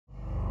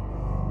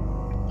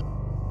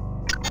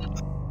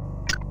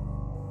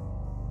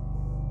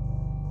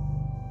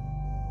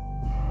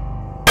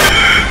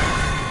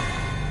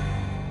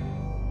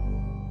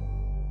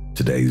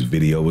Today's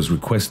video was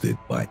requested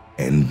by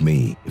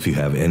me. If you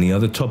have any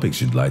other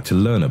topics you'd like to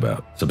learn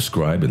about,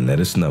 subscribe and let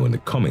us know in the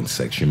comments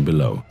section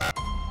below.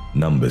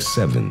 Number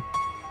 7.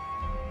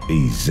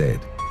 BZ.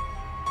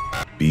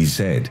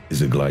 BZ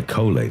is a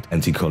glycolate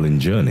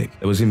anticholinergic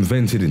that was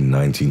invented in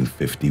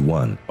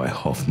 1951 by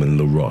Hoffmann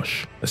La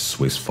Roche, a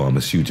Swiss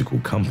pharmaceutical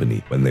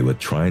company, when they were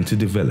trying to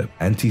develop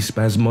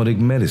antispasmodic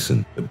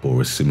medicine that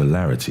bore a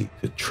similarity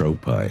to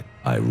tropine.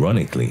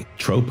 Ironically,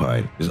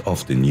 tropine is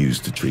often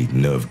used to treat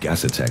nerve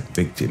gas attack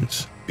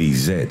victims.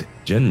 BZ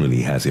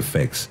generally has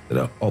effects that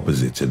are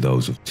opposite to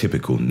those of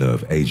typical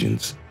nerve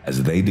agents,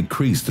 as they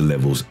decrease the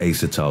levels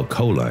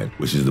acetylcholine,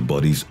 which is the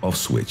body's off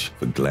switch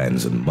for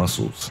glands and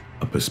muscles.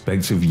 A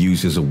prospective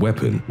use as a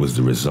weapon was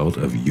the result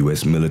of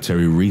US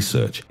military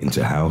research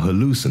into how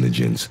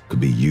hallucinogens could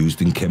be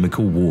used in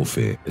chemical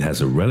warfare. It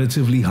has a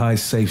relatively high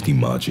safety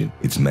margin,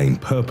 its main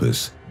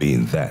purpose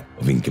being that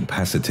of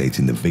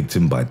incapacitating the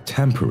victim by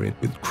tampering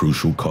with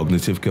crucial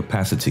cognitive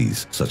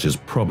capacities such as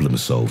problem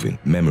solving,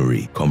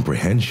 memory,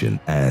 comprehension,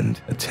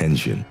 and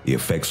attention. The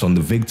effects on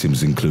the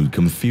victims include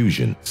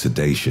confusion,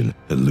 sedation,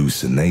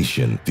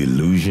 hallucination,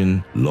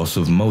 delusion, loss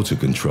of motor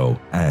control,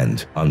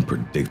 and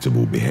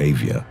unpredictable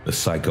behavior. The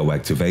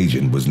psychoactive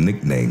agent was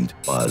nicknamed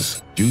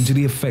Buzz due to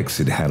the effects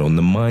it had on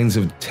the minds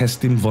of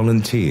testing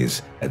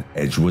volunteers at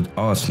Edgewood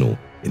Arsenal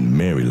in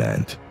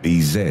Maryland.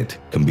 BZ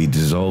can be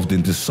dissolved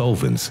into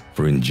solvents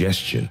for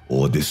ingestion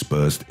or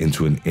dispersed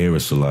into an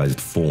aerosolized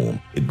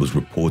form. It was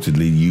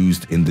reportedly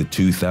used in the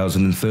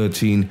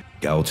 2013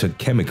 Ghouta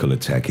chemical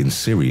attack in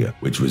Syria,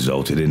 which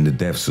resulted in the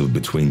deaths of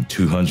between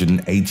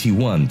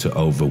 281 to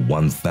over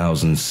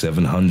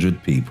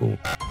 1,700 people.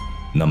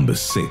 Number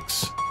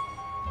 6.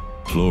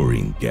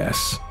 Chlorine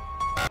gas.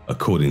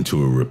 According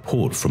to a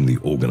report from the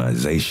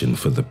Organization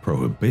for the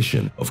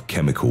Prohibition of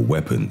Chemical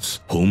Weapons,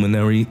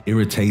 pulmonary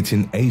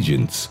irritating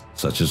agents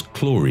such as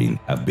chlorine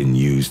have been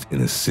used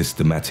in a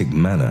systematic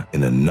manner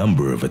in a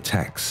number of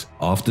attacks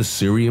after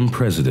Syrian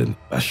President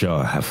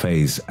Bashar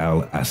Hafez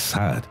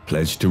al-Assad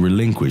pledged to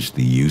relinquish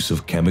the use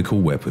of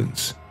chemical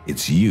weapons.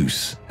 Its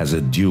use has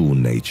a dual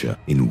nature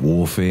in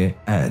warfare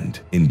and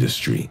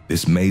industry.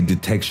 This made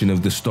detection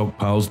of the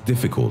stockpiles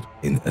difficult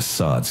in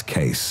Assad's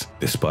case,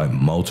 despite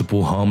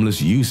multiple harmless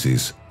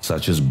uses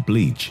such as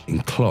bleach in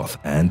cloth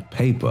and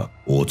paper,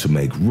 or to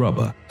make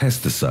rubber,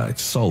 pesticides,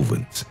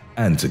 solvents,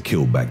 and to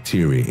kill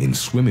bacteria in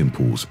swimming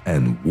pools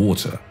and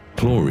water.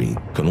 Chlorine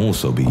can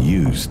also be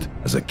used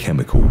as a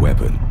chemical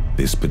weapon.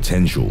 This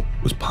potential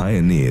was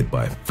pioneered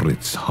by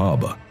Fritz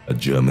Haber, a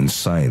German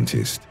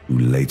scientist who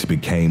later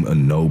became a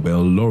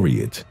Nobel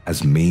laureate,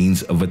 as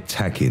means of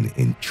attacking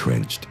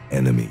entrenched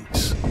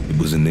enemies. It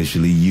was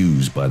initially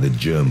used by the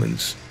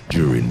Germans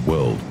during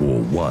World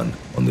War I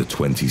on the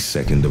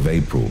 22nd of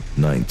April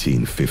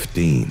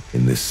 1915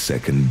 in the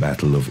Second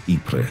Battle of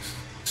Ypres.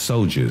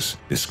 Soldiers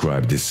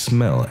described its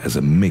smell as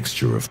a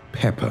mixture of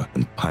pepper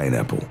and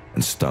pineapple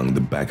and stung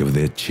the back of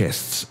their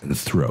chests and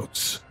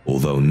throats.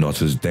 Although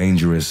not as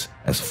dangerous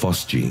as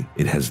Phosgene,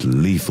 it has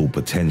lethal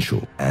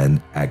potential and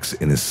acts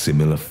in a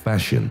similar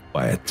fashion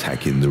by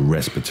attacking the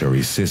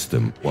respiratory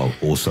system while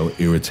also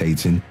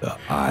irritating the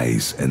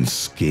eyes and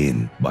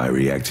skin. By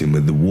reacting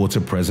with the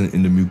water present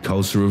in the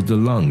mucosa of the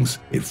lungs,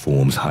 it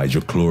forms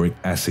hydrochloric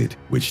acid,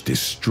 which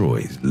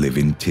destroys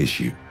living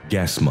tissue.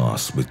 Gas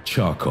masks with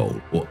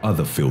charcoal or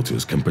other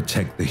filters can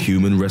protect the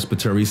human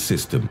respiratory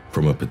system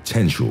from a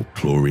potential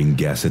chlorine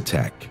gas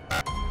attack.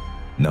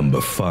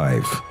 Number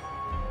 5.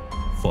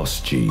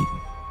 Phosgene.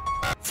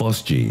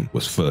 Phosgene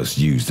was first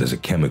used as a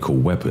chemical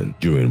weapon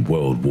during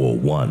World War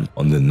I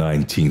on the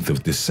 19th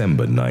of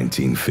December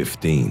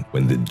 1915,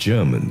 when the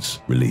Germans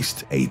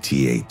released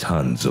 88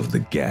 tons of the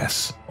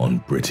gas on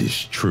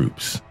British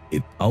troops.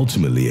 It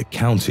ultimately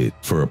accounted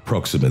for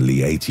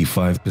approximately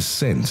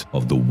 85%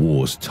 of the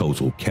war's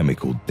total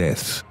chemical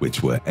deaths,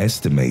 which were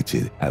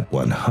estimated at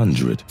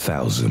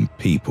 100,000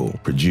 people.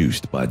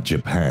 Produced by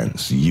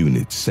Japan's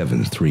Unit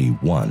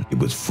 731, it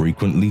was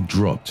frequently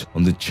dropped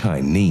on the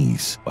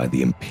Chinese by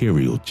the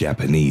Imperial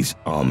Japanese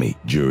Army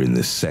during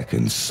the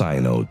Second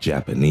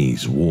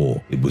Sino-Japanese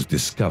War. It was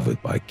discovered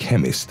by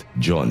chemist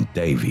John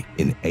Davy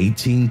in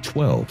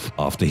 1812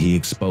 after he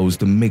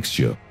exposed a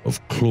mixture of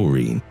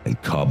chlorine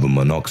and carbon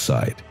monoxide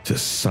to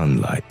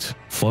sunlight.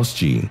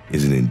 Phosgene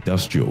is an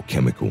industrial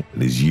chemical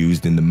that is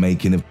used in the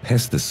making of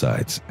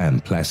pesticides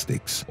and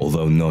plastics.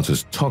 Although not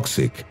as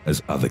toxic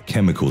as other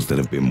chemicals that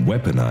have been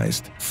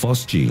weaponized,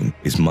 Phosgene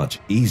is much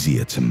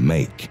easier to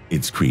make.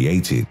 It's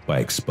created by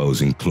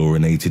exposing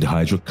chlorinated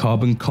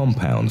hydrocarbon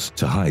compounds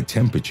to high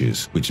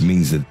temperatures, which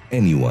means that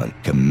anyone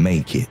can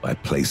make it by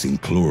placing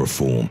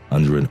chloroform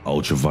under an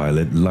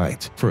ultraviolet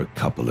light for a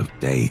couple of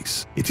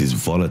days. It is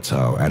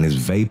volatile and its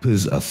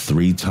vapors are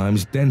 3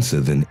 times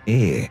denser than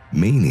air,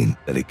 meaning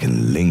that it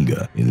can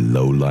linger in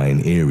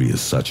low-lying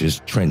areas such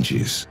as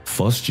trenches.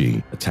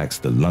 Phosgene attacks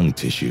the lung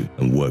tissue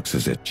and works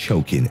as a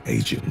choking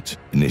agent.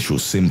 Initial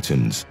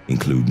symptoms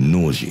include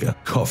nausea,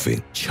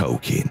 coughing,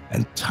 choking,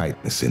 and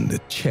tightness in the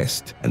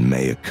chest, and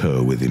may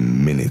occur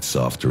within minutes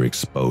after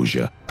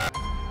exposure.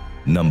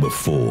 Number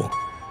 4.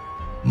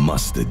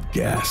 Mustard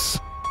gas,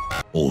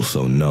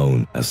 also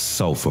known as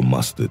sulfur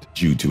mustard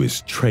due to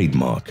its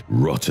trademark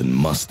rotten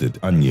mustard,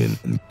 onion,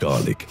 and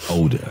garlic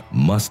odor.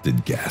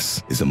 Mustard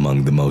gas is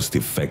among the most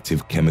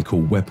effective chemical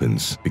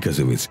weapons because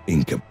of its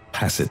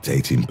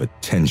incapacitating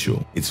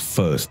potential. Its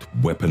first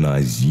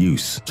weaponized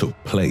use took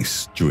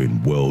place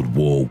during World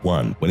War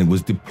I when it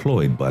was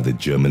deployed by the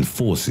German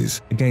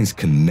forces against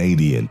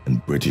Canadian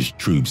and British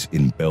troops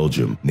in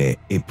Belgium near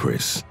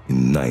Ypres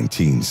in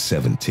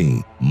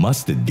 1917.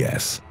 Mustard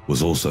gas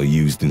was also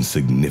used in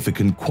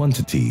significant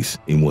quantities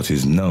in what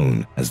is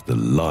known as the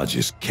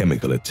largest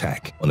chemical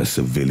attack on a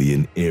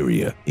civilian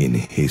area in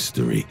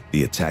history.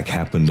 The attack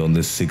happened on the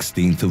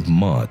 16th of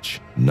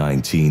March,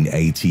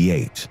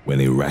 1988,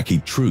 when Iraqi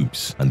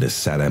troops under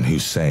Saddam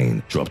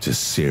Hussein dropped a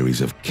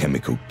series of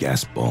chemical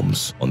gas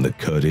bombs on the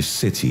Kurdish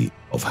city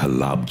of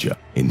Halabja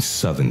in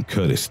southern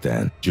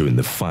Kurdistan during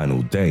the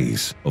final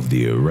days of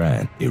the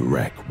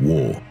Iran-Iraq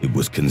War. It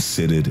was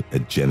considered a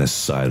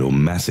genocidal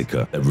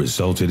massacre that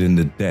resulted in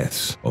the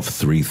deaths of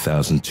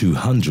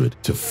 3,200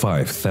 to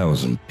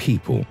 5,000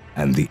 people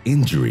and the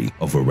injury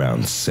of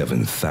around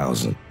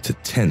 7,000 to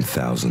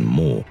 10,000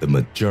 more, the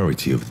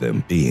majority of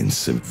them being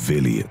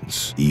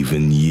civilians.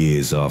 Even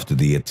years after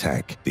the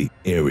attack, the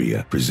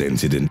area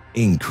presented an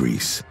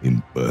increase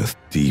in birth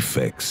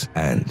defects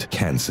and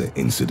cancer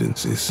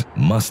incidences.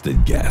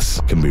 Mustard gas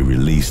can be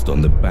released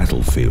on the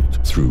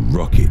battlefield through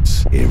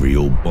rockets,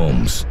 aerial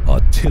bombs,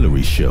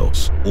 artillery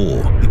shells,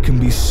 or it can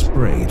be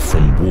sprayed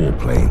from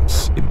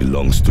warplanes. It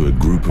belongs to a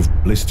group of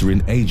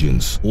blistering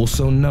agents,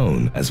 also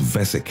known as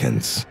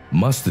vesicants.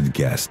 Mustard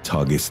gas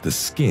targets the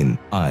skin,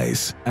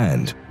 eyes,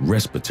 and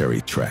respiratory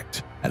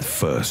tract, at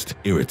first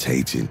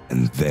irritating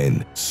and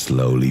then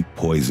slowly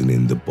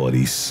poisoning the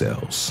body's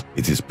cells.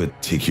 It is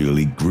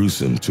particularly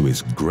gruesome to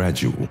its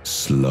gradual,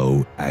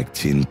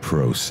 slow-acting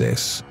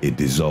process. It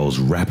dissolves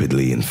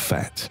rapidly in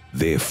fat,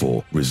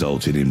 therefore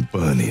resulting in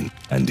burning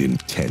and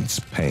intense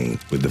pain,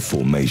 with the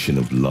formation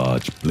of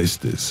large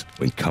blisters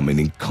when coming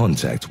in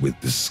contact with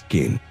the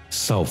skin.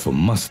 Sulfur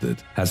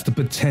mustard has the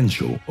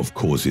potential of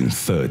causing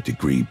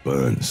third-degree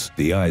burns.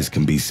 The eyes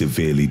can be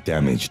severely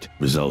damaged,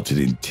 resulting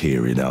in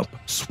tearing up,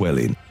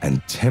 swelling,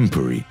 and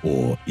temporary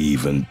or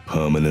even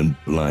permanent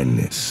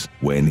blindness.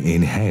 When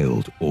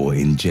inhaled or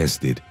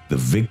ingested, the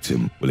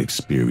victim will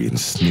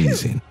experience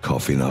sneezing,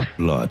 coughing up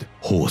blood,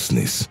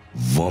 hoarseness,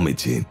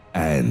 vomiting,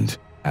 and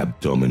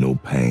abdominal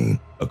pain.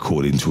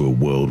 According to a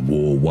World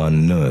War I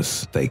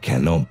nurse, they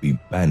cannot be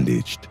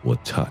bandaged or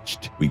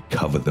touched. We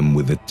cover them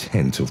with a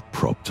tent of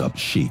propped-up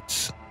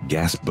sheets.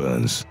 Gas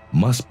burns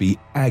must be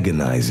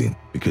agonizing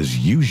because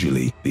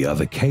usually the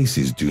other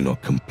cases do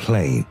not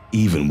complain,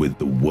 even with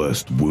the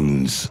worst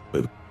wounds.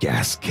 But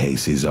gas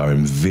cases are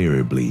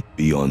invariably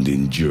beyond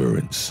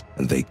endurance,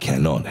 and they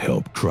cannot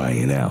help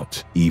crying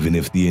out. Even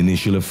if the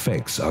initial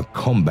effects are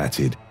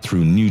combated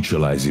through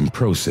neutralizing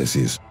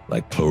processes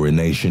like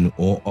chlorination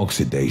or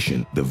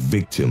oxidation, the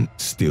victim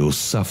still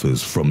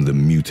suffers from the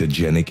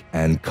mutagenic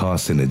and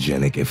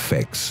carcinogenic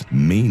effects,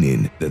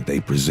 meaning that they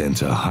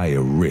present a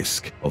higher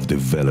risk of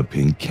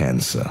developing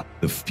cancer.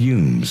 The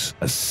fumes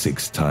are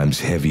 6 times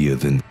heavier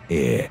than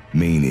air,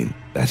 meaning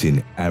that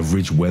in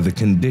average weather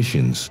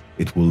conditions,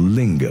 it will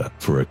linger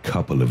for a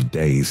couple of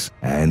days,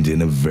 and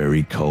in a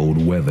very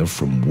cold weather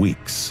from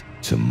weeks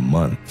to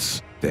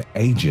months. The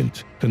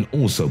agent can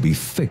also be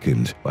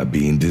thickened by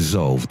being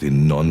dissolved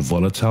in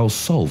non-volatile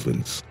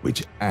solvents,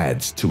 which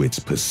adds to its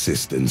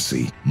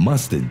persistency.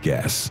 Mustard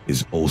gas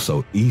is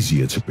also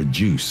easier to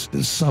produce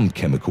than some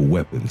chemical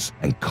weapons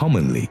and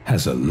commonly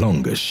has a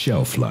longer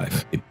shelf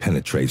life. It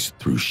penetrates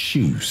through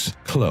shoes,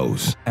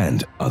 clothes,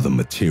 and other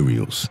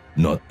materials.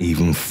 Not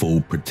even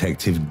full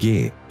protective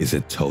gear is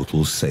a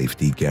total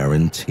safety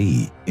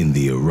guarantee. In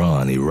the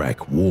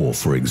Iran-Iraq War,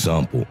 for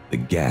example, the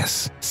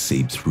gas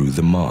seeped through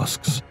the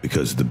masks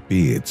because the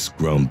beards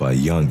grown by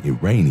young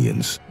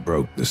Iranians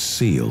broke the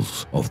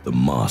seals of the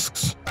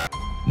masks.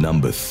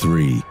 Number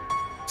 3.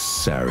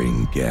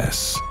 Sarin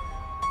gas.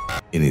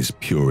 In its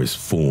purest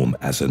form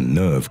as a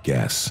nerve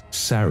gas,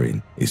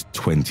 sarin is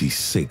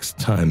 26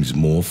 times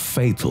more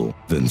fatal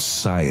than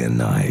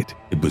cyanide.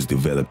 It was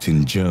developed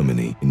in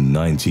Germany in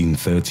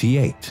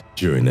 1938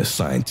 during a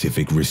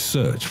scientific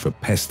research for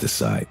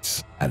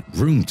pesticides. At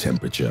room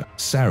temperature,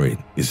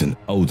 sarin is an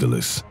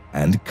odorless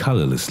and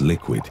colorless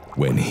liquid.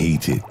 When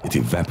heated, it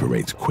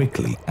evaporates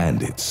quickly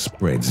and it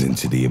spreads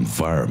into the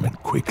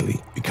environment quickly,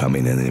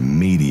 becoming an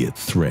immediate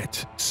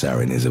threat.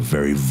 Sarin is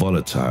very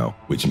volatile,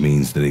 which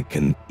means that it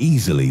can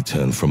easily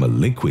turn from a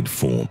liquid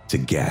form to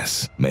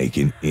gas,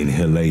 making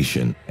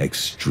inhalation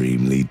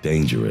extremely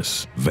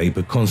dangerous.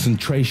 Vapor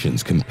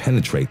concentrations can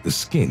penetrate the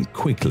skin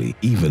quickly.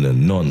 Even a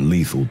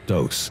non-lethal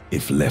dose,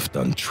 if left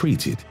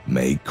untreated,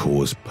 may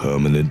cause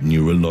permanent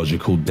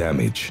neurological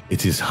damage.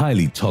 It is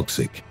highly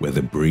toxic,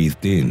 whether breathed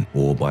in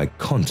or by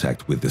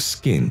contact with the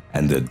skin,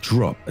 and a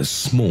drop as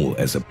small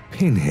as a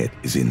pinhead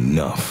is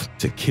enough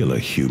to kill a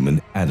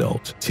human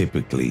adult,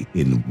 typically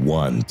in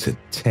 1 to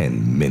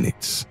 10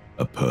 minutes.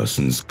 A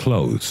person's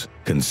clothes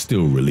can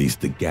still release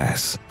the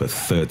gas for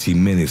 30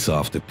 minutes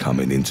after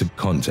coming into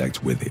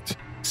contact with it.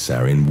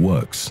 Sarin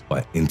works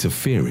by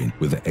interfering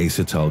with the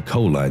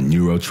acetylcholine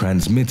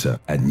neurotransmitter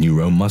at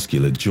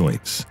neuromuscular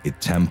joints. It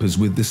tampers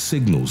with the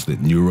signals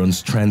that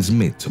neurons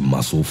transmit to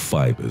muscle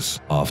fibers.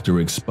 After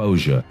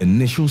exposure,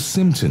 initial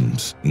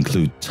symptoms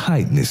include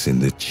tightness in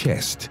the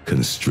chest,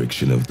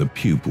 constriction of the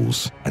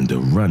pupils, and a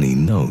runny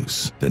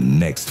nose. The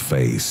next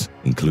phase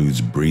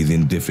includes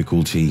breathing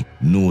difficulty,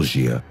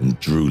 nausea, and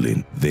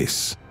drooling.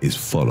 This is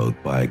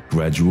followed by a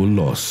gradual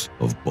loss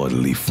of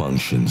bodily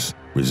functions,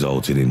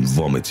 resulting in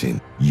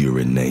vomiting,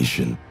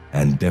 urination,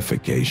 and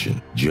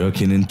defecation.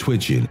 Jerking and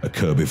twitching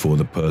occur before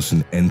the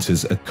person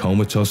enters a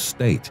comatose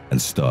state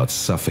and starts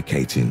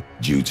suffocating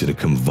due to the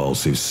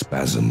convulsive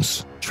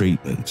spasms.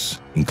 Treatments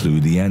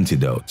include the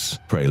antidotes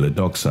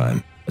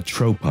pralidoxime,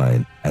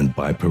 atropine, and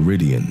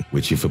bipyridine,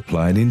 which, if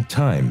applied in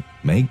time,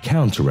 may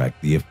counteract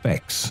the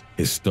effects.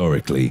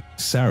 Historically,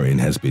 sarin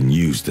has been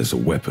used as a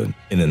weapon.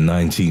 In a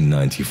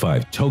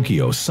 1995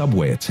 Tokyo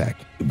subway attack,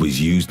 it was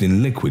used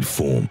in liquid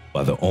form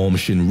by the Aum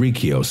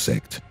Shinrikyo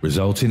sect,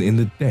 resulting in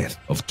the death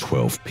of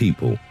 12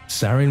 people.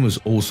 Sarin was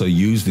also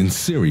used in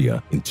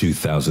Syria in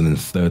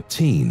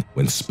 2013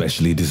 when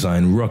specially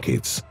designed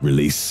rockets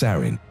released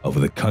sarin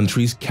over the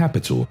country's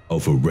capital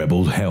over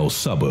rebel held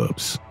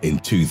suburbs. In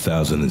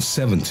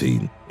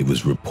 2017, it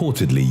was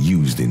reportedly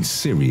used in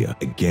Syria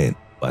again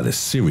by the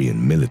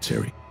Syrian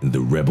military in the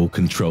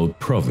rebel-controlled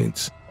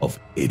province of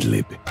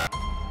Idlib.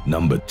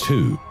 Number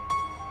 2.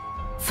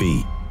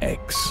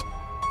 VX.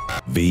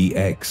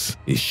 VX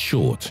is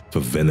short for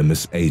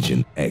Venomous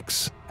Agent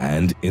X,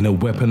 and in a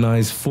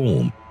weaponized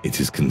form, it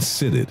is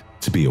considered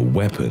to be a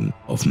weapon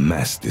of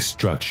mass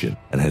destruction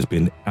and has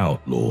been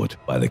outlawed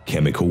by the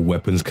Chemical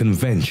Weapons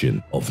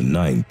Convention of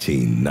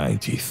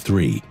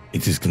 1993.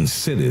 It is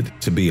considered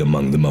to be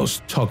among the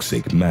most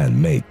toxic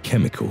man-made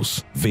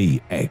chemicals.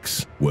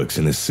 VX works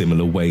in a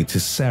similar way to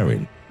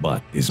sarin,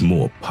 but is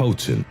more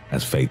potent,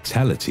 as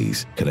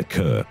fatalities can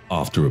occur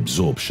after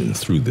absorption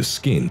through the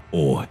skin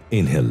or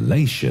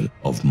inhalation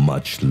of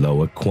much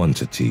lower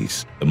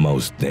quantities. The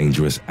most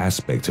dangerous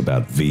aspect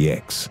about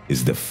VX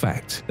is the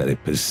fact that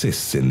it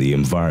persists in the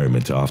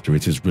environment after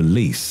it is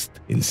released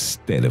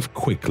instead of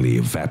quickly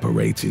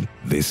evaporating.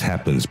 This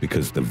happens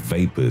because the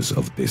vapors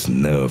of this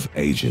nerve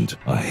agent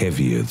are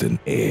heavier than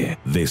air.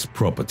 This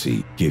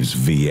property gives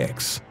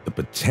VX the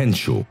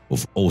potential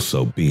of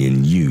also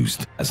being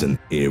used as an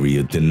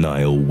area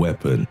denial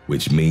weapon,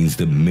 which means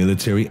that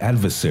military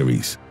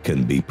adversaries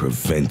can be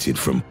prevented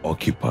from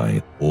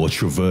occupying or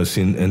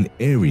traversing an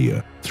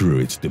area through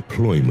its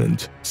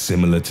deployment.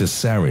 Similar to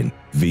sarin,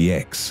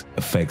 VX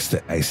affects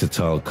the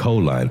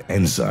acetylcholine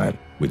enzyme,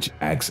 which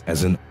acts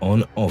as an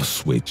on-off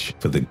switch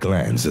for the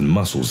glands and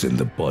muscles in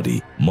the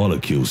body.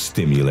 Molecules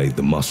stimulate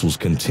the muscles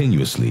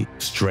continuously,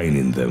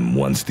 straining them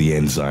once the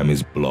enzyme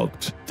is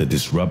blocked. The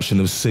disruption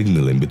of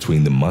signaling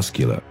between the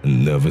muscular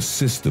and nervous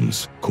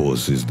systems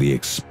causes the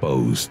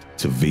exposed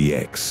to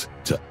VX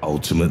to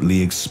ultimately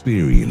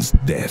experience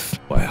death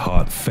by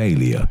heart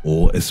failure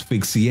or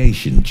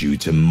asphyxiation due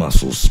to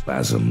muscle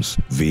spasms.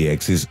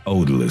 VX is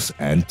odorless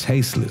and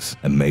tasteless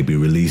and may be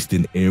released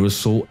in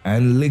aerosol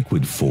and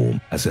liquid form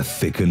as a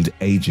thickened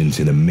agent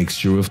in a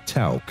mixture of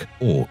talc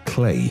or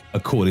clay.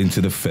 According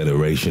to the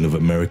Federation of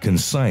American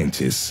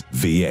Scientists,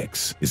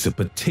 VX is a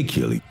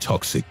particularly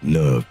toxic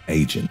nerve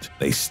agent.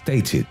 They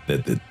stated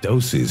that the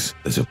doses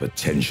that are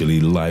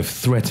potentially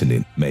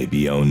life-threatening may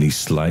be only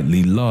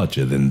slightly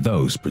larger than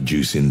those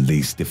producing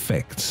least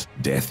effects.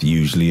 Death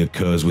usually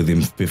occurs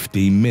within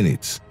 15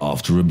 minutes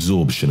after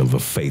absorption of a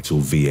fatal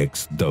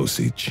VX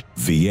dosage.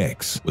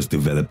 VX was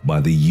developed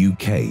by the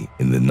UK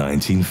in the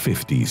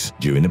 1950s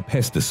during a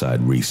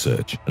pesticide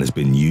research and has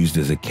been used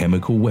as a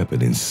chemical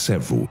weapon in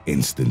several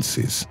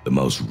instances. The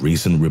most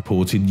recent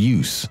reported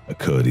use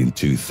occurred in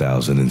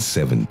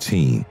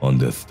 2017 on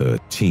the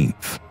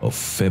 13th of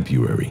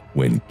February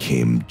when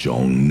Kim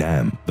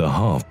Jong-nam, the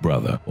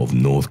half-brother of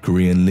North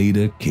Korean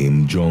leader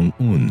Kim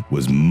Jong-un,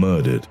 was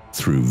murdered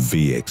through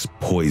VX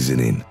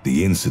poisoning.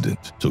 The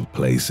incident took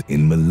place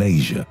in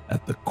Malaysia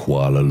at the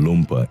Kuala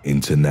Lumpur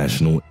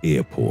International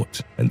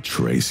Airport, and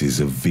traces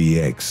of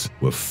VX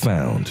were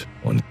found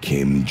on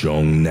Kim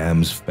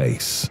Jong-nam's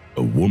face.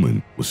 A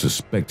woman was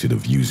suspected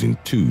of using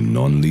two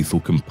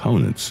non-lethal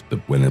components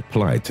that, when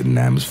applied to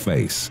Nam's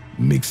face,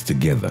 mixed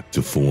together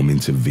to form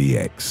into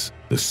VX.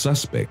 The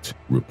suspect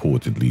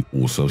reportedly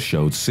also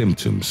showed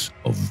symptoms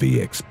of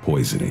VX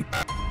poisoning.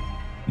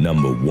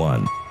 Number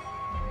 1.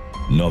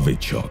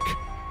 NovaChok.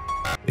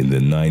 In the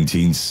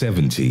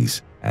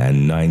 1970s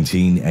and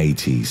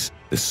 1980s,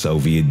 the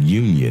Soviet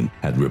Union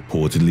had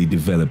reportedly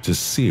developed a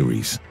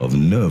series of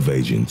nerve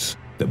agents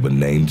that were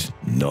named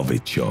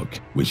NovaChok,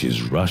 which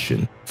is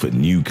Russian For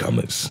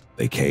newcomers,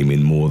 they came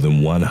in more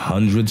than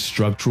 100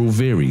 structural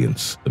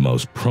variants, the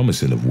most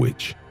promising of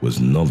which was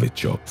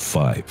NovaChok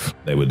 5.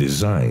 They were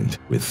designed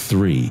with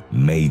 3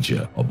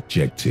 major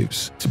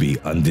objectives: to be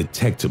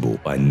undetectable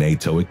by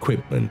NATO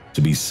equipment,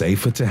 to be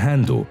safer to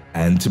handle,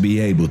 and to be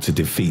able to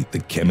defeat the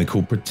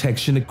chemical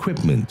protection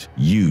equipment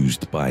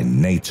used by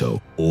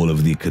NATO. All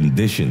of the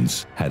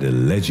conditions had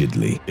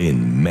allegedly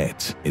been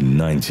met. In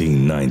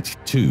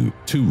 1992,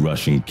 2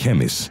 Russian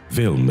chemists,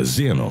 Vil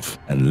Mazyanov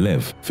and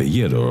Lev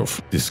Fyodorov,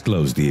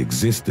 disclosed the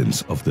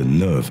existence of the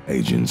nerve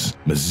agents.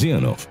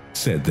 Mazyanov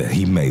said that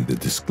he made the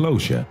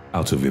disclosure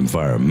out of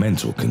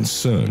environmental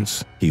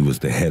concerns. He was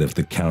the head of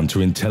the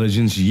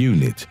counterintelligence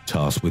unit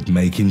tasked with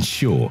making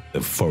sure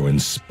that foreign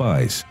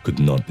spies could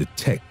not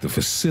detect the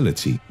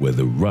facility where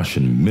the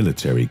Russian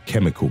military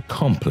chemical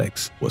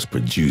complex was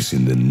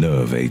producing the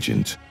nerve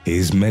agent.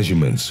 His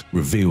measurements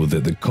revealed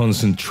that the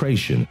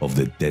concentration of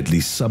the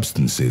deadly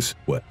substances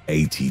were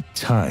 80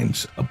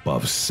 times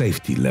above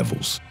safety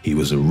levels. He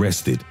was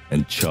arrested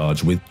and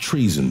charged with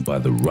treason by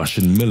the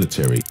Russian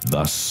military,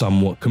 thus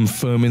somewhat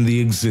confirming the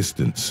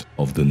existence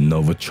of the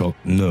NovaChok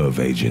nerve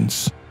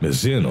agents.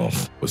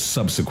 Mazyanov was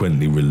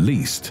subsequently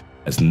released,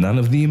 as none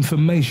of the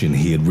information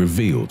he had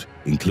revealed,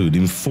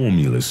 including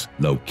formulas,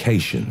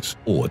 locations,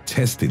 or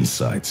testing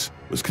sites,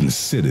 was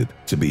considered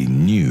to be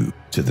new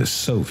to the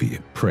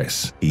Soviet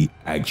press. He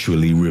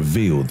actually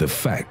revealed the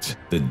fact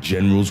that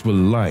generals were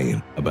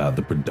lying about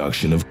the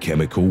production of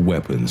chemical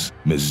weapons.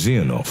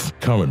 Mazyanov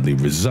currently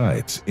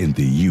resides in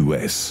the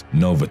US.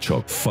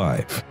 NovaChok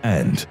 5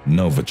 and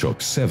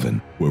NovaChok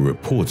 7 were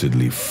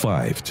reportedly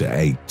 5 to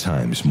 8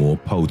 times more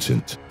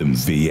potent than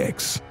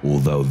VX,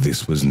 although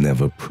this was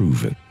never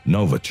proven.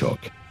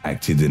 NovaChok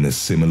acted in a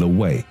similar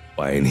way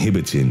by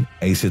inhibiting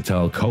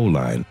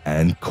acetylcholine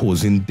and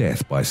causing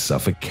death by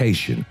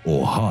suffocation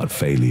or heart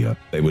failure.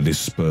 They were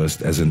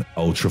dispersed as an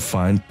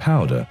ultrafine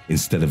powder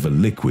instead of a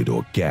liquid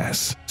or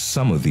gas.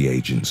 Some of the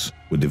agents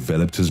were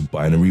developed as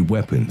binary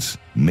weapons,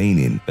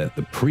 meaning that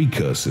the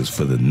precursors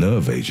for the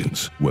nerve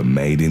agents were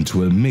made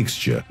into a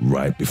mixture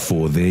right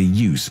before their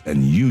use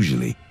and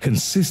usually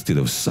consisted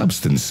of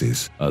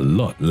substances a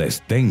lot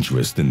less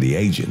dangerous than the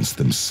agents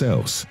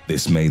themselves.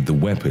 This made the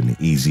weapon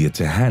easier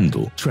to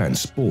handle,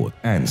 transport,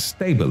 and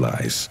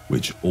stabilize,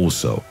 which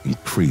also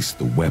increased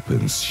the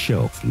weapon's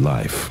shelf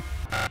life.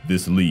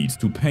 This leads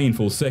to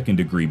painful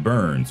second-degree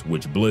burns,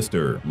 which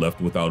blister.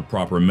 Left without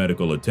proper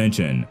medical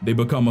attention, they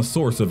become a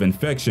source of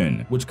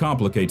infection, which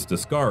complicates the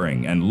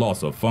scarring and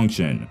loss of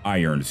function.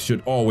 Irons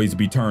should always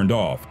be turned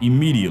off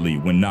immediately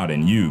when not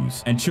in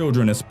use, and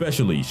children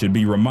especially should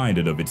be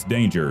reminded of its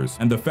dangers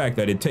and the fact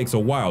that it takes a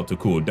while to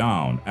cool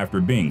down after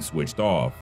being switched off.